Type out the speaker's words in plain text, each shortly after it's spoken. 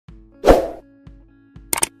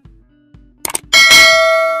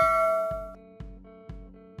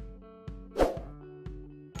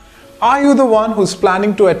Are you the one who's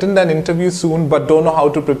planning to attend an interview soon but don't know how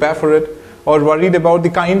to prepare for it? Or worried about the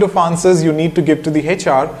kind of answers you need to give to the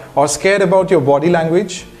HR? Or scared about your body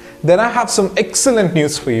language? Then I have some excellent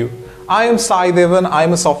news for you. I am Sai Devan, I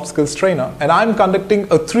am a soft skills trainer, and I am conducting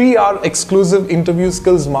a 3-hour exclusive interview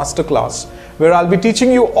skills masterclass where I'll be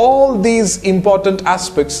teaching you all these important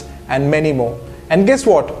aspects and many more. And guess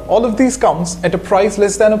what? All of these comes at a price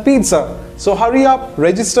less than a pizza. So hurry up,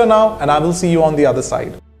 register now, and I will see you on the other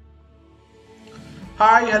side.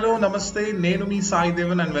 Hi, hello, namaste, nenu me Sai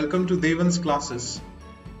Devan and welcome to Devan's classes.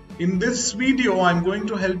 In this video, I'm going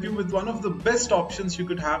to help you with one of the best options you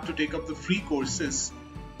could have to take up the free courses.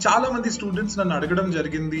 చాలా మంది students నన్ను అడగడం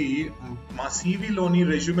జరిగింది మా సివిలోని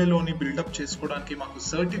రెజ్యూమేలోని buildup చేసుకోవడానికి మాకు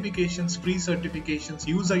certifications free certifications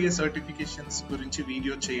use అయ్యే certifications గురించి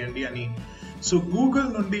వీడియో చేయండి అని. సో గూగుల్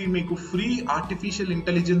నుండి మీకు free artificial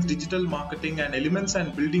intelligence digital marketing and elements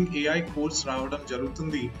and building AI course రావడం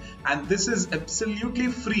జరుగుతుంది and this is absolutely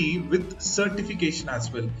free with certification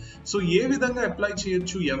as well. So ఏ విధంగా అప్లై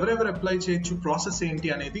చేయొచ్చు, ఎవరెవరు అప్లై చేయొచ్చు, ప్రాసెస్ ఏంటి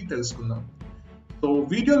అనేది తెలుసుకుందాం. So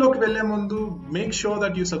video loki velle mundu, make sure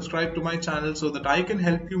that you subscribe to my channel so that I can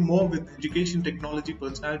help you more with education, technology,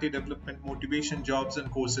 personality development, motivation, jobs and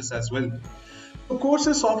courses as well. So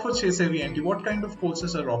courses offered chesevi enti, what kind of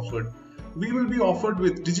courses are offered? We will be offered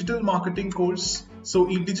with digital marketing course. So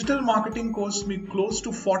ee digital marketing course me close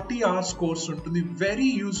to 40 hours course untundi,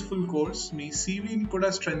 very useful course, me CV ni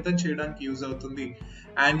kuda strengthen cheyadaniki use avutundi.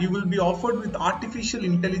 And you will be offered with artificial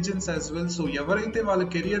intelligence as well. So ఎవరైతే వాళ్ళ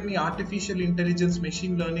career ని artificial intelligence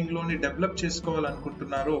machine learning లోని develop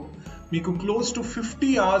చేసుకోవాలనుకుంటున్నారో మీకు close to 50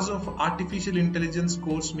 hours of artificial intelligence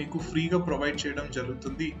course మీకు ఫ్రీగా provide చేయడం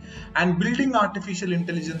జరుగుతుంది and building artificial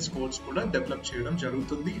intelligence course కూడా డెవలప్ చేయడం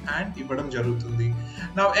జరుగుతుంది అండ్ ఇవ్వడం జరుగుతుంది.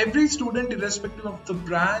 Now every student irrespective of the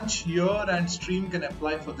branch, year and stream can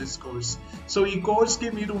apply for this course. So ఈ కోర్స్ కి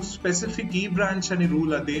మీరు స్పెసిఫిక్ ఈ బ్రాంచ్ అని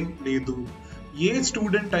రూల్ అదేం లేదు. ఏ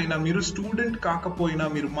స్టూడెంట్ అయినా, మీరు స్టూడెంట్ కాకపోయినా,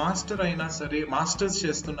 మీరు మాస్టర్ అయినా సరే, మాస్టర్స్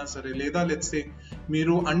చేస్తున్నా సరే, లేదా లెట్స్ సే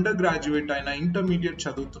మీరు అండర్ గ్రాడ్యుయేట్ అయినా, ఇంటర్మీడియట్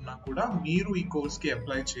చదువుతున్నా కూడా మీరు ఈ కోర్స్ కి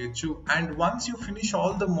అప్లై చేయొచ్చు. And once you finish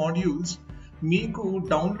all the modules మీకు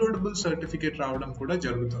డౌన్లోడబుల్ సర్టిఫికేట్ రావడం కూడా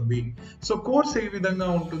జరుగుతుంది. సో కోర్స్ ఏ విధంగా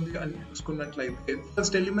ఉంటుంది అని చూసుకున్నట్లయితే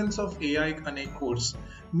ఫస్ట్ ఎలిమెంట్స్ ఆఫ్ ఏఐ అనే కోర్స్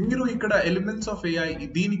మీరు ఇక్కడ ఎలిమెంట్స్ ఆఫ్ ఏఐ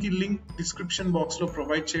దీనికి లింక్ డిస్క్రిప్షన్ బాక్స్ లో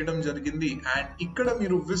ప్రొవైడ్ చేయడం జరిగింది. అండ్ ఇక్కడ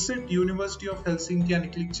మీరు విజిట్ యూనివర్సిటీ ఆఫ్ హెల్సింకి అని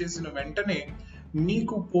క్లిక్ చేసిన వెంటనే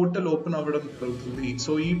మీకు పోర్టల్ ఓపెన్ అవ్వడం జరుగుతుంది.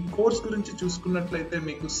 సో ఈ కోర్స్ గురించి చూసుకున్నట్లయితే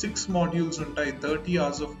మీకు 6 మాడ్యూల్స్ ఉంటాయి, 30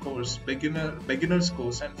 hours of course, beginners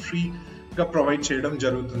course and free గా ప్రొవైడ్ చేయడం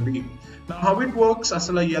జరుగుతుంది. హౌ ఇట్ వర్క్స్,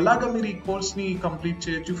 అసలు ఎలాగ మీరు ఈ కోర్స్ ని కంప్లీట్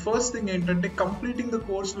చేయొచ్చు? ఫస్ట్ థింగ్ ఏంటంటే completing the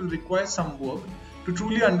course will require some work. To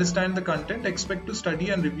truly understand the content, expect to study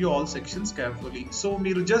and review all sections carefully. So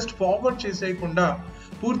మీరు జస్ట్ ఫార్వర్డ్ చేసేయకుండా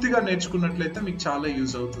పూర్తిగా నేర్చుకున్నట్లయితే మీకు చాలా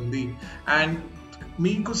యూజ్ అవుతుంది. అండ్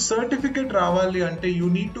మీకు సర్టిఫికేట్ రావాలి అంటే you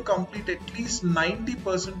need to complete at least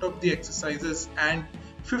 90% of the exercises and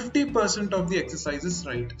 50% of the exercises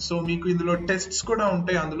right. So మీకు ఇందులో టెస్ట్స్ కూడా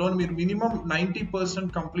ఉంటాయి, అందులో మీరు మినిమం 90%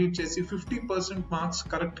 కంప్లీట్ చేసి 50% మార్క్స్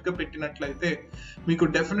కరెక్ట్ గా పెట్టినట్లయితే మీకు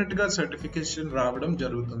డెఫినెట్ గా సర్టిఫికేషన్ రావడం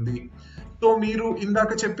జరుగుతుంది. సో మీరు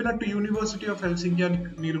ఇందాక చెప్పినట్టు యూనివర్సిటీ ఆఫ్ హెల్సింకి అని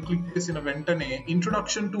మీరు క్లిక్ చేసిన వెంటనే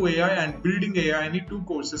introduction to AI and building AI అని 2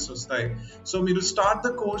 కోర్సెస్ వస్తాయి. సో మీరు స్టార్ట్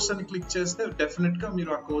ద కోర్స్ అని క్లిక్ చేస్తే డెఫినెట్ గా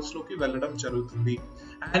మీరు ఆ కోర్స్ లోకి వెళ్ళడం జరుగుతుంది.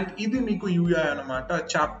 అండ్ ఇది మీకు యూఐ అనమాట.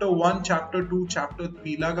 చాప్టర్ 1, చాప్టర్ 2, చాప్టర్ 3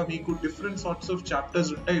 ఇలాగా మీకు డిఫరెంట్ సార్ట్స్ ఆఫ్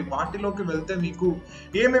చాప్టర్స్ ఉంటాయి. వాటిలోకి వెళ్తే మీకు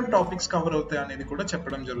ఏమేం టాపిక్స్ కవర్ అవుతాయి అనేది కూడా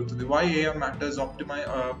చెప్పడం జరుగుతుంది. Why AI matters,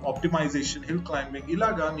 optimisation, hill climbing,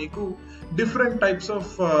 ఇలాగా మీకు different types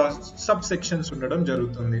of sub sections ఉండడం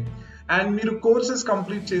జరుగుతుంది. అండ్ మీరు కోర్సెస్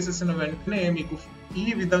కంప్లీట్ చేసేసిన వెంటనే మీకు ఈ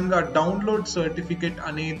విధంగా డౌన్లోడ్ సర్టిఫికేట్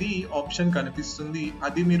అనేది ఆప్షన్ కనిపిస్తుంది.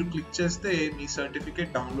 అది మీరు క్లిక్ చేస్తే మీ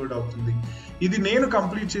సర్టిఫికేట్ డౌన్లోడ్ అవుతుంది. ఇది నేను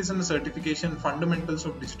కంప్లీట్ చేసిన certification fundamentals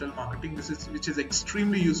of digital marketing, which is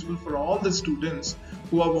extremely useful for all the students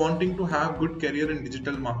who are wanting to have good career in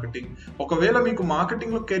digital marketing. ఒకవేళ మీకు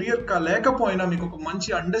మార్కెటింగ్ లో కెరియర్ లేకపోయినా మీకు ఒక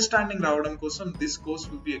మంచి అండర్స్టాండింగ్ రావడం కోసం this course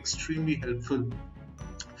will be extremely helpful.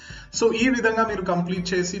 So ఈ విధంగా మీరు కంప్లీట్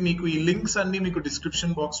చేసి మీకు ఈ లింక్స్ అన్ని మీకు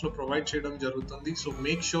డిస్క్రిప్షన్ బాక్స్ లో ప్రొవైడ్ చేయడం జరుగుతుంది. So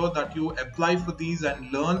make sure that you apply for these and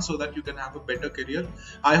learn so that you can have a better career.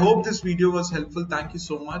 I hope this video was helpful. Thank you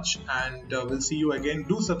so much and will see you again.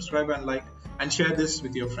 Do subscribe and like and share this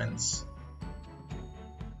with your friends.